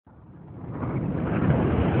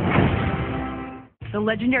The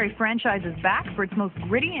legendary franchise is back for its most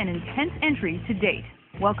gritty and intense entry to date.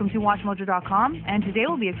 Welcome to WatchMojo.com, and today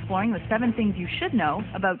we'll be exploring the 7 things you should know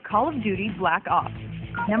about Call of Duty Black Ops.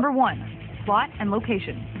 Number 1. Plot and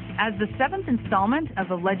location. As the 7th installment of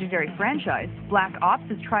the legendary franchise, Black Ops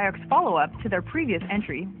is Treyarch's follow-up to their previous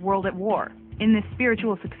entry, World at War. In this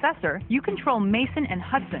spiritual successor, you control Mason and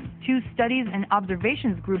Hudson, 2 studies and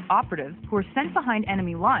observations group operatives who are sent behind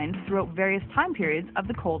enemy lines throughout various time periods of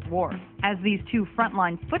the Cold War. As these 2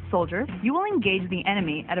 frontline foot soldiers, you will engage the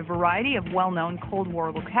enemy at a variety of well-known Cold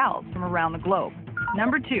War locales from around the globe.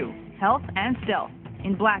 Number 2. Health and stealth.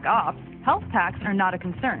 In Black Ops, health packs are not a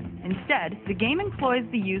concern. Instead, the game employs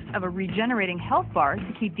the use of a regenerating health bar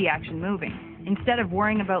to keep the action moving. Instead of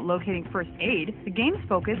worrying about locating first aid, the game's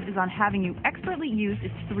focus is on having you expertly use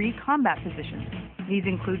its 3 combat positions. These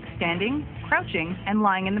include standing, crouching, and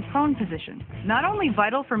lying in the prone position. Not only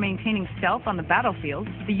vital for maintaining stealth on the battlefield,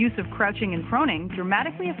 the use of crouching and proning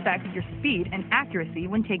dramatically affects your speed and accuracy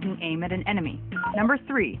when taking aim at an enemy. Number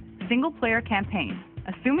 3. Single-player campaign.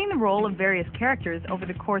 Assuming the role of various characters over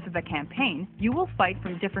the course of a campaign, you will fight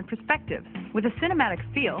from different perspectives. With a cinematic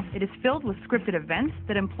feel, it is filled with scripted events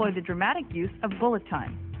that employ the dramatic use of bullet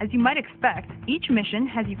time. As you might expect, each mission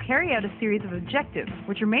has you carry out a series of objectives,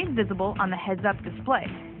 which are made visible on the heads-up display.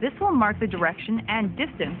 This will mark the direction and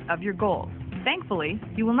distance of your goals. Thankfully,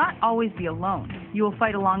 you will not always be alone. You will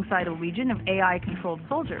fight alongside a legion of AI-controlled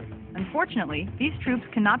soldiers. Unfortunately, these troops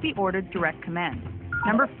cannot be ordered direct command.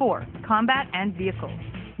 Number 4. Combat and vehicles.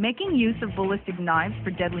 Making use of ballistic knives for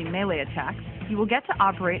deadly melee attacks, you will get to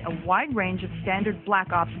operate a wide range of standard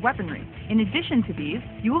Black Ops weaponry. In addition to these,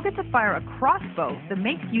 you will get to fire a crossbow that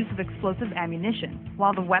makes use of explosive ammunition.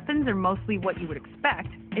 While the weapons are mostly what you would expect,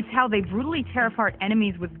 it's how they brutally tear apart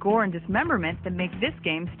enemies with gore and dismemberment that make this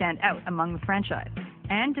game stand out among the franchise.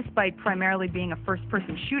 And despite primarily being a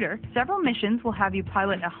first-person shooter, several missions will have you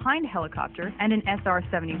pilot a Hind helicopter and an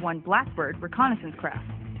SR-71 Blackbird reconnaissance craft.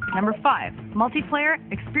 Number 5. Multiplayer,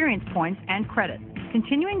 experience points, and credit.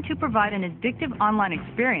 Continuing to provide an addictive online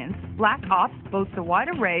experience, Black Ops boasts a wide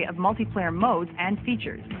array of multiplayer modes and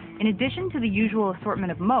features. In addition to the usual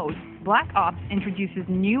assortment of modes, Black Ops introduces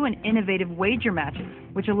new and innovative wager matches,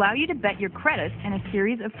 which allow you to bet your credits in a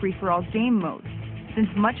series of free-for-all game modes. Since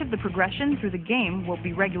much of the progression through the game will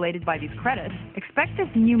be regulated by these credits, expect this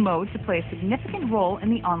new mode to play a significant role in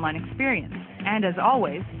the online experience. And as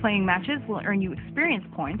always, playing matches will earn you experience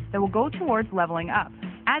points that will go towards leveling up.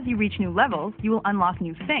 As you reach new levels, you will unlock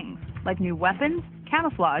new things, like new weapons,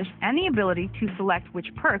 camouflage, and the ability to select which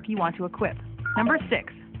perk you want to equip. Number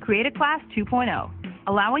 6. Create a Class 2.0.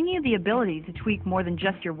 Allowing you the ability to tweak more than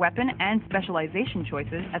just your weapon and specialization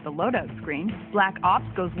choices at the loadout screen, Black Ops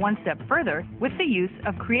goes one step further with the use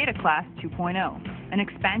of Create a Class 2.0. An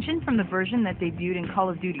expansion from the version that debuted in Call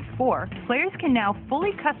of Duty 4, players can now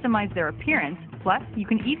fully customize their appearance, plus you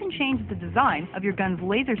can even change the design of your gun's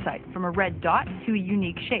laser sight from a red dot to a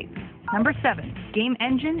unique shape. Number 7. Game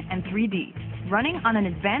engine and 3D. Running on an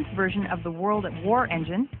advanced version of the World at War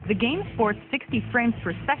engine, the game sports 60 frames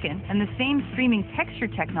per second and the same streaming texture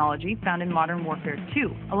technology found in Modern Warfare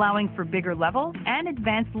 2, allowing for bigger levels and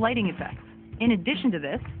advanced lighting effects. In addition to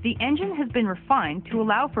this, the engine has been refined to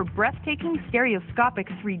allow for breathtaking stereoscopic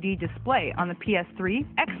 3D display on the PS3,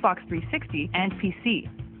 Xbox 360, and PC.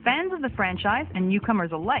 Fans of the franchise and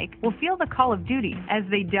newcomers alike will feel the Call of Duty as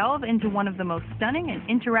they delve into one of the most stunning and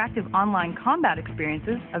interactive online combat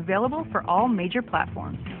experiences available for all major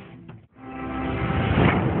platforms.